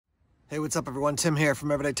Hey, what's up everyone? Tim here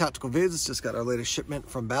from Everyday Tactical Vids. Just got our latest shipment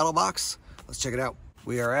from BattlBox. Let's check it out.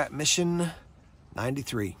 We are at mission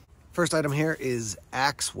 93. First item here is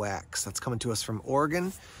axe wax. That's coming to us from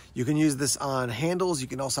Oregon. You can use this on handles. You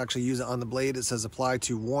can also actually use it on the blade. It says apply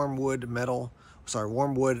to warm wood, metal,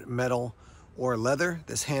 or leather.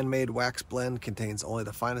 This handmade wax blend contains only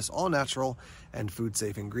the finest all natural and food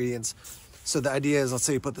safe ingredients. So the idea is, let's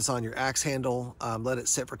say you put this on your axe handle, let it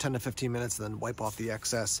sit for 10 to 15 minutes, and then wipe off the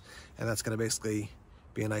excess. And that's gonna basically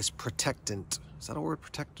be a nice protectant. Is that a word,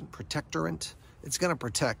 protectant? Protectorant? It's gonna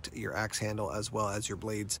protect your axe handle as well as your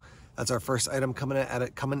blades. That's our first item coming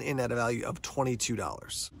in at a value of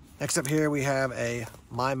 $22. Next up here, we have a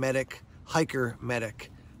My Medic Hiker Medic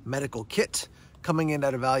medical kit coming in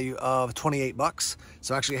at a value of 28 bucks.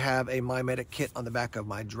 So I actually have a My Medic kit on the back of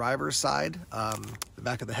my driver's side, the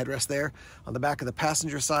back of the headrest there. On the back of the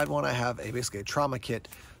passenger side one, I have basically a trauma kit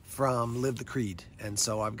from Live the Creed. And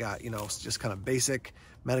so I've got, just kind of basic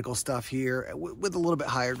medical stuff here with a little bit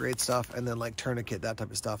higher grade stuff, and then like tourniquet, that type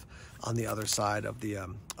of stuff on the other side of the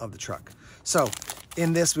truck. So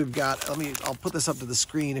in this we've got, I'll put this up to the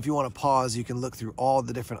screen. If you want to pause, you can look through all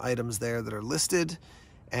the different items there that are listed.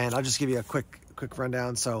 And I'll just give you a quick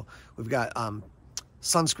rundown. So we've got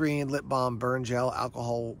sunscreen, lip balm, burn gel,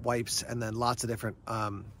 alcohol wipes, and then lots of different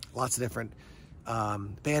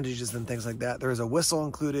bandages and things like that. There is a whistle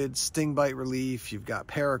included, sting bite relief. You've got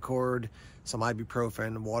paracord, some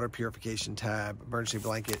ibuprofen, water purification tab, emergency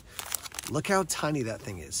blanket. Look how tiny that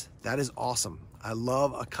thing is. That is awesome. I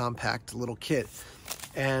love a compact little kit,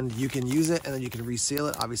 and you can use it and then you can reseal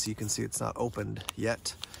it. Obviously you can see it's not opened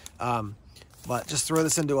yet. But just throw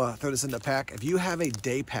this into a pack. If you have a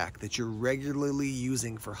day pack that you're regularly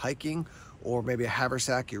using for hiking, or maybe a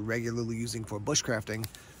haversack you're regularly using for bushcrafting,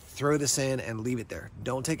 throw this in and leave it there.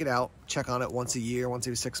 Don't take it out. Check on it once a year, once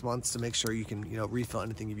every 6 months to make sure you can, refill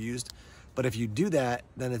anything you've used. But if you do that,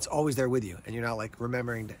 then it's always there with you, and you're not like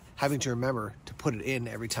having to remember to put it in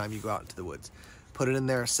every time you go out into the woods. Put it in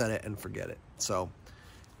there, set it, and forget it. So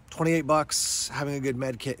 28 bucks, having a good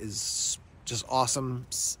med kit is just awesome.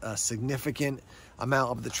 A significant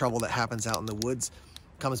amount of the trouble that happens out in the woods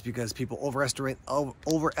comes because people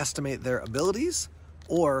overestimate their abilities,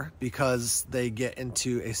 or because they get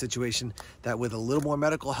into a situation that with a little more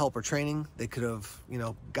medical help or training, they could have,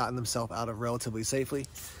 gotten themselves out of relatively safely.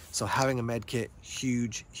 So having a med kit,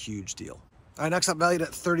 huge, huge deal. All right, next up, valued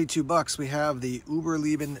at 32 bucks, we have the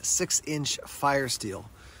Überleben 6-inch fire steel.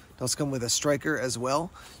 It does come with a striker as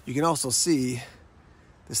well. You can also see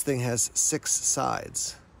this thing has 6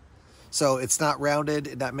 sides. So it's not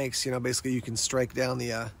rounded. That makes, basically you can strike down on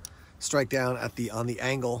the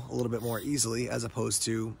angle a little bit more easily, as opposed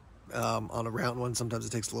to on a round one. Sometimes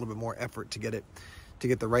it takes a little bit more effort to get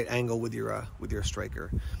the right angle with your striker.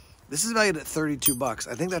 This is valued at 32 bucks.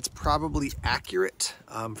 I think that's probably accurate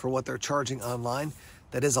for what they're charging online.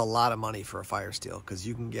 That is a lot of money for a fire steel, because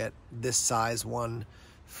you can get this size one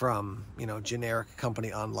from, generic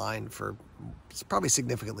company online for probably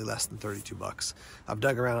significantly less than 32 bucks. I've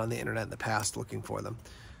dug around on the internet in the past looking for them.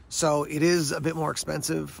 So it is a bit more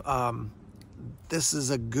expensive. This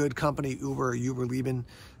is a good company, Überleben.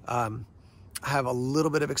 I have a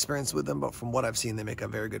little bit of experience with them, but from what I've seen, they make a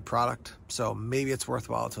very good product. So maybe it's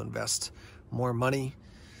worthwhile to invest more money.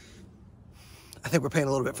 I think we're paying a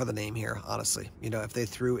little bit for the name here, honestly. If they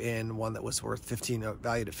threw in one that was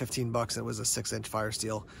valued at 15 bucks, and it was a 6-inch fire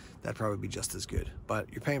steel, that'd probably be just as good.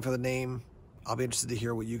 But you're paying for the name. I'll be interested to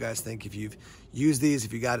hear what you guys think. If you've used these,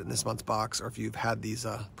 if you got it in this month's box, or if you've had these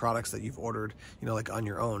products that you've ordered, like on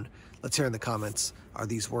your own. Let's hear in the comments, are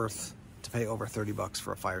these worth to pay over 30 bucks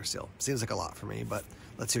for a fire steel? Seems like a lot for me, but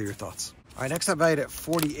let's hear your thoughts. All right, next up, valued at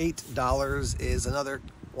 $48 is another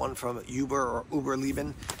one from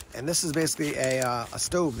Überleben, and this is basically a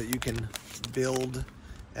stove that you can build,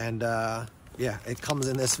 and yeah, it comes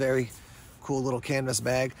in this very cool little canvas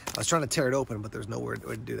bag. I was trying to tear it open, but there's no way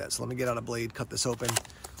to do that. So let me get out a blade, cut this open.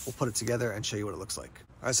 We'll put it together and show you what it looks like.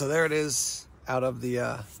 All right, so there it is out of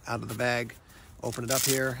the bag. Open it up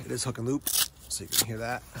here. It is hook and loop, so you can hear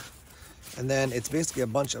that. And then it's basically a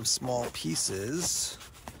bunch of small pieces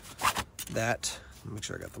that, make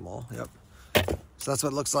sure I got them all. Yep. So that's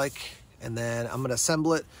what it looks like. And then I'm gonna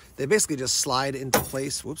assemble it. They basically just slide into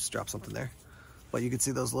place. Whoops, dropped something there. But you can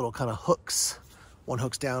see those little kind of hooks. One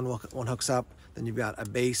hook's down, one hook's up. Then you've got a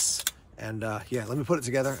base. And yeah, let me put it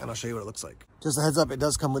together and I'll show you what it looks like. Just a heads up, it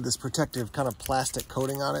does come with this protective kind of plastic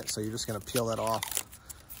coating on it. So you're just gonna peel that off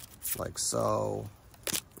like so.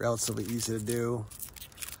 Relatively easy to do.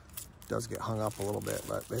 It does get hung up a little bit,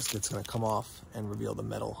 but basically it's gonna come off and reveal the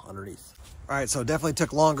metal underneath. All right, so it definitely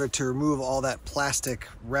took longer to remove all that plastic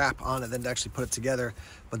wrap on it than to actually put it together,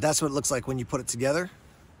 but that's what it looks like when you put it together.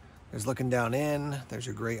 There's looking down in, there's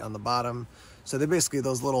your grate on the bottom. So they're basically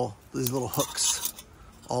these little hooks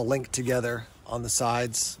all linked together on the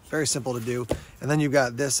sides. Very simple to do. And then you've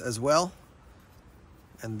got this as well,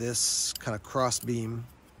 and this kind of cross beam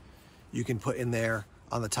you can put in there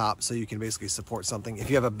on the top, so you can basically support something. If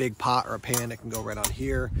you have a big pot or a pan, it can go right on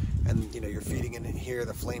here, and you know, you're feeding it in here,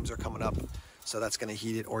 the flames are coming up, so that's gonna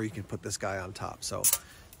heat it, or you can put this guy on top. So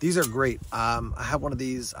these are great. I have one of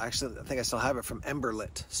these, actually, I think I still have it from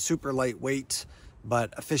Emberlit. Super lightweight,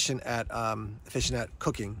 but efficient at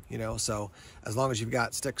cooking, you know? So as long as you've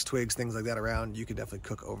got sticks, twigs, things like that around, you can definitely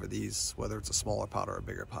cook over these, whether it's a smaller pot or a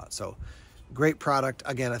bigger pot. So great product.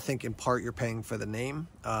 Again, I think in part you're paying for the name,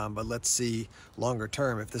 but let's see longer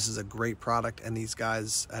term if this is a great product and these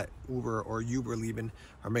guys at Uber or Uberleben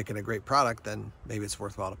are making a great product, then maybe it's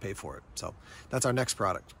worthwhile to pay for it. So that's our next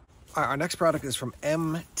product. All right, our next product is from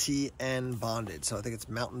MTN Bonded. So I think it's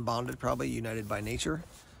Mountain Bonded, probably United by Nature,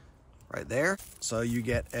 right there. So you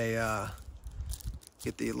get the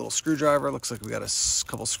little screwdriver. Looks like we got a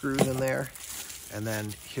couple screws in there. And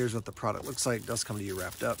then here's what the product looks like. It does come to you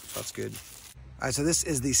wrapped up. That's good. All right, so this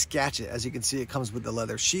is the Scatchet. As you can see, it comes with the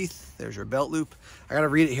leather sheath. There's your belt loop. I gotta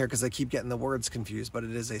read it here because I keep getting the words confused, but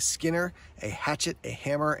it is a skinner, a hatchet, a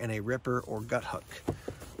hammer, and a ripper or gut hook.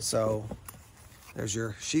 So there's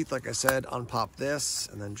your sheath, like I said. Unpop this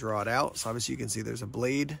and then draw it out. So obviously you can see there's a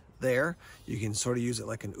blade there. You can sort of use it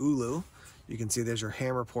like an ulu. You can see there's your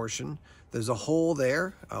hammer portion. There's a hole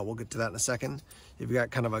there. We'll get to that in a second. You've got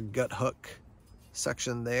kind of a gut hook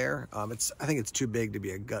section there. I think it's too big to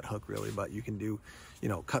be a gut hook really, but you can do, you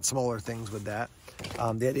know, cut smaller things with that.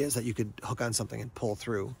 The idea is that you could hook on something and pull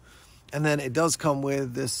through. And then it does come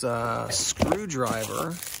with this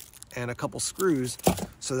screwdriver and a couple screws,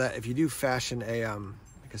 so that if you do fashion a, I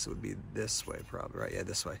guess it would be this way probably, right? Yeah,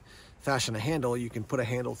 this way. Fashion a handle, you can put a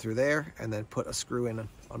handle through there and then put a screw in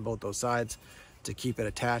on both those sides to keep it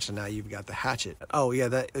attached, and now you've got the hatchet. Oh yeah,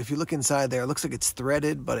 that if you look inside there, it looks like it's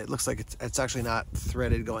threaded, but it looks like it's actually not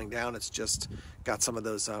threaded going down. It's just got some of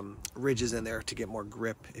those ridges in there to get more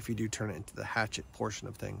grip if you do turn it into the hatchet portion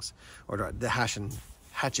of things, or the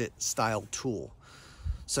hatchet style tool.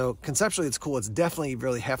 So conceptually it's cool. It's definitely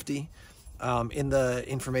really hefty. In the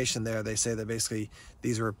information there, they say that basically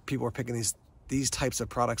people are picking these types of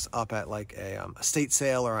products up at like a estate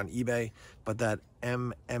sale or on eBay, but that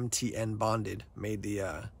MTN Bonded made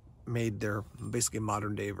their basically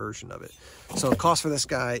modern day version of it. So the cost for this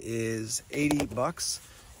guy is 80 bucks.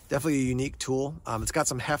 Definitely a unique tool. It's got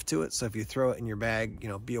some heft to it, so if you throw it in your bag, you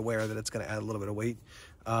know, be aware that it's going to add a little bit of weight.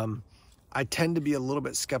 I tend to be a little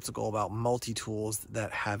bit skeptical about multi-tools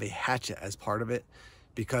that have a hatchet as part of it,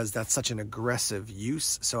 because that's such an aggressive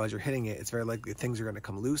use. So as you're hitting it, it's very likely things are going to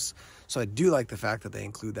come loose. So I do like the fact that they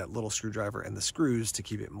include that little screwdriver and the screws to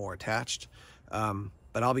keep it more attached.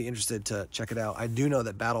 But I'll be interested to check it out. I do know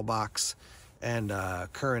that BattlBox and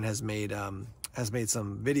Curran has made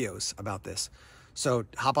some videos about this. So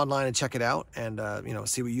hop online and check it out, and you know,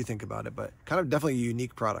 see what you think about it. But kind of definitely a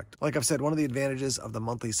unique product. Like I've said, one of the advantages of the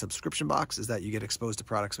monthly subscription box is that you get exposed to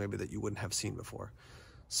products maybe that you wouldn't have seen before.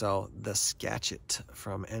 So the Scatchet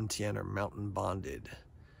from MTN, or Mountain Bonded,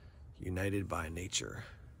 United by Nature.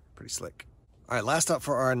 Pretty slick. All right, last up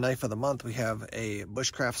for our knife of the month, we have a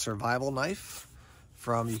bushcraft survival knife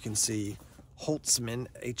from, you can see, Holtzman,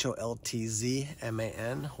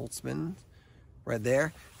 Holtzman, Holtzman, right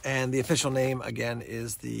there. And the official name, again,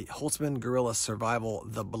 is the Holtzman Guerrilla Survival,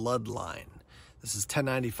 the Bloodline. This is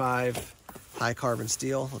 1095 high carbon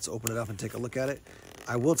steel. Let's open it up and take a look at it.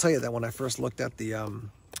 I will tell you that when I first looked at the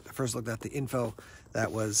info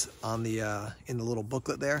that was on the in the little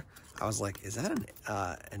booklet there, I was like, is that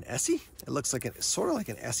an SE? It looks like sort of like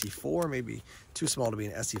an SE4, maybe too small to be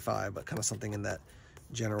an SE5, but kind of something in that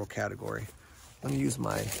general category. Let me use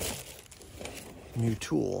my new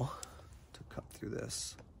tool to cut through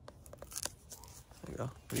this. There you go.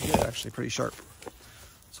 Pretty good, actually, pretty sharp.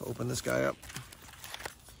 So open this guy up.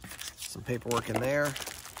 Some paperwork in there.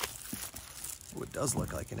 Ooh, it does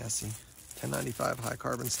look like an SE. 1095 high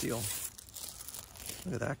carbon steel.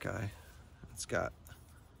 Look at that guy. It's got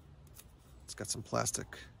some plastic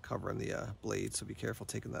covering the blade, so be careful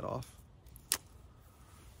taking that off.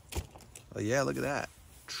 Oh yeah, look at that.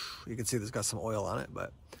 You can see there's got some oil on it,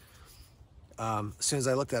 but as soon as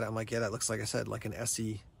I looked at it, I'm like, yeah, that looks, like I said, like an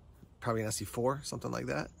SE, probably an SE4, something like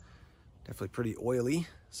that. Definitely pretty oily,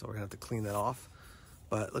 so we're gonna have to clean that off.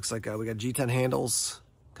 But it looks like we got G10 handles,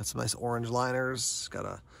 got some nice orange liners, got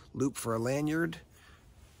a loop for a lanyard.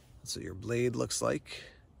 That's what your blade looks like.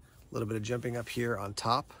 A little bit of jumping up here on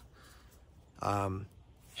top.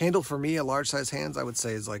 Handle for me, a large size hands, I would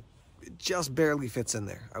say is like, it just barely fits in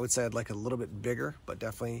there. I would say I'd like a little bit bigger, but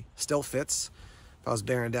definitely still fits. If I was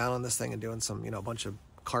bearing down on this thing and doing some, a bunch of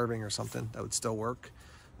carving or something, that would still work.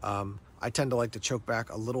 I tend to like to choke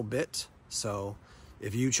back a little bit. So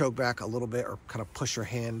if you choke back a little bit or kind of push your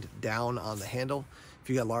hand down on the handle, if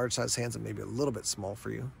you got large size hands, it may be a little bit small for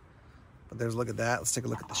you. But there's a look at that. Let's take a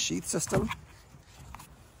look at the sheath system.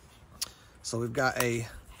 So we've got a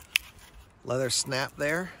leather snap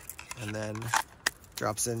there, and then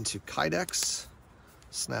drops into Kydex,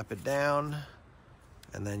 snap it down,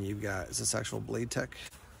 and then you've got, is this actual blade tech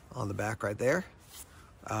on the back right there,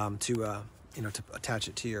 to attach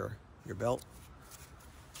it to your belt.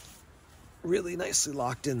 Really nicely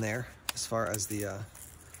locked in there as far as the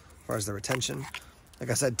retention. Like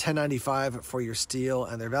I said, $10.95 for your steel,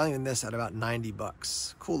 and they're valuing this at about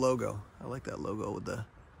 $90. Cool logo. I like that logo with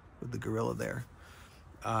the gorilla there.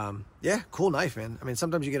 Yeah, cool knife, man. I mean,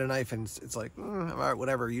 sometimes you get a knife and it's like, all right,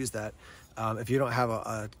 whatever, use that. If you don't have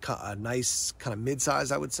a nice kind of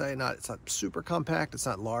mid-size, I would say, it's not super compact, it's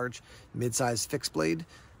not large, mid-size fixed blade,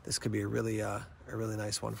 this could be a really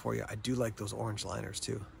nice one for you. I do like those orange liners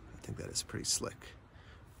too. I think that is pretty slick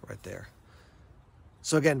right there.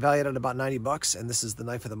 So again, valued at about $90, and this is the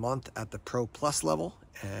knife of the month at the Pro Plus level.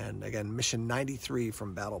 And again, mission 93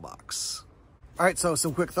 from BattlBox. All right, so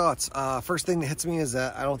some quick thoughts. First thing that hits me is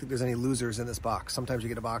that I don't think there's any losers in this box. Sometimes you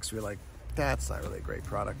get a box where you're like, that's not really a great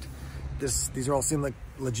product. These all seem like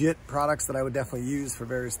legit products that I would definitely use for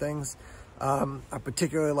various things. I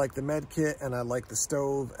particularly like the med kit, and I like the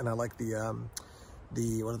stove, and I like the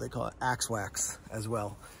what do they call it? Axe wax as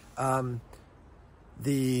well.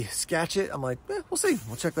 The Scatchet, I'm like, we'll see.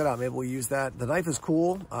 We'll check that out. Maybe we'll use that. The knife is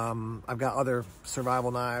cool. I've got other survival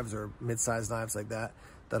knives or mid-sized knives like that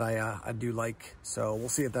I do like. So we'll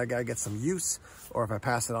see if that guy gets some use or if I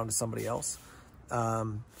pass it on to somebody else.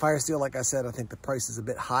 Fire Steel, like I said, I think the price is a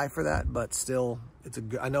bit high for that, but still, it's a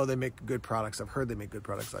good, I know they make good products. I've heard they make good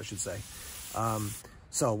products, I should say.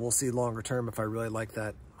 So we'll see longer term if I really like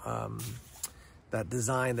that, that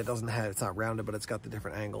design that doesn't have, it's not rounded, but it's got the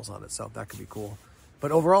different angles on it. So that could be cool.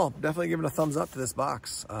 But overall, definitely giving a thumbs up to this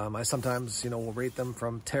box. I sometimes, will rate them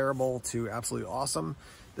from terrible to absolutely awesome.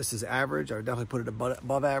 This is average. I would definitely put it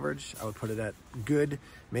above average. I would put it at good,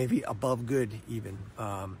 maybe above good even.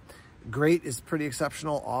 Great is pretty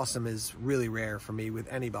exceptional. Awesome is really rare for me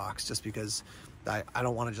with any box, just because I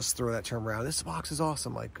don't want to just throw that term around. This box is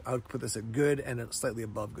awesome. Like, I would put this at good and slightly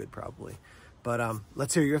above good probably. But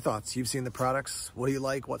let's hear your thoughts. You've seen the products. What do you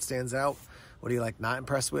like? What stands out? What are you like not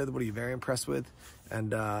impressed with? What are you very impressed with?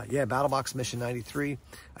 And yeah, BattlBox Mission 93.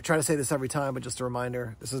 I try to say this every time, but just a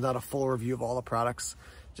reminder, this is not a full review of all the products.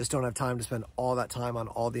 Just don't have time to spend all that time on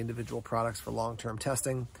all the individual products for long-term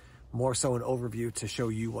testing. More so an overview to show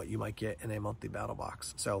you what you might get in a monthly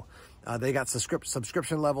BattlBox. So they got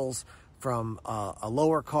subscription levels from a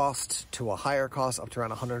lower cost to a higher cost, up to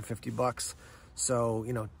around $150. So,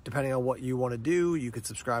 depending on what you want to do, you could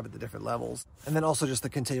subscribe at the different levels. And then also just the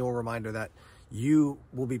continual reminder that you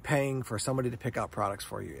will be paying for somebody to pick out products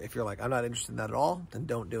for you. If you're like, I'm not interested in that at all, then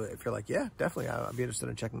don't do it. If you're like, yeah, definitely, I'd be interested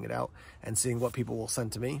in checking it out and seeing what people will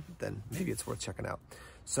send to me, then maybe it's worth checking out.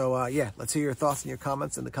 So yeah, let's hear your thoughts and your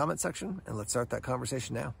comments in the comment section, and let's start that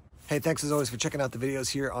conversation now. Hey, thanks as always for checking out the videos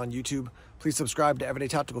here on YouTube. Please subscribe to Everyday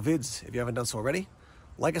Tactical Vids if you haven't done so already.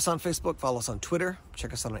 Like us on Facebook, follow us on Twitter,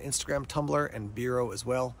 check us out on Instagram, Tumblr, and Bureau as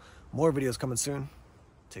well. More videos coming soon.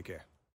 Take care.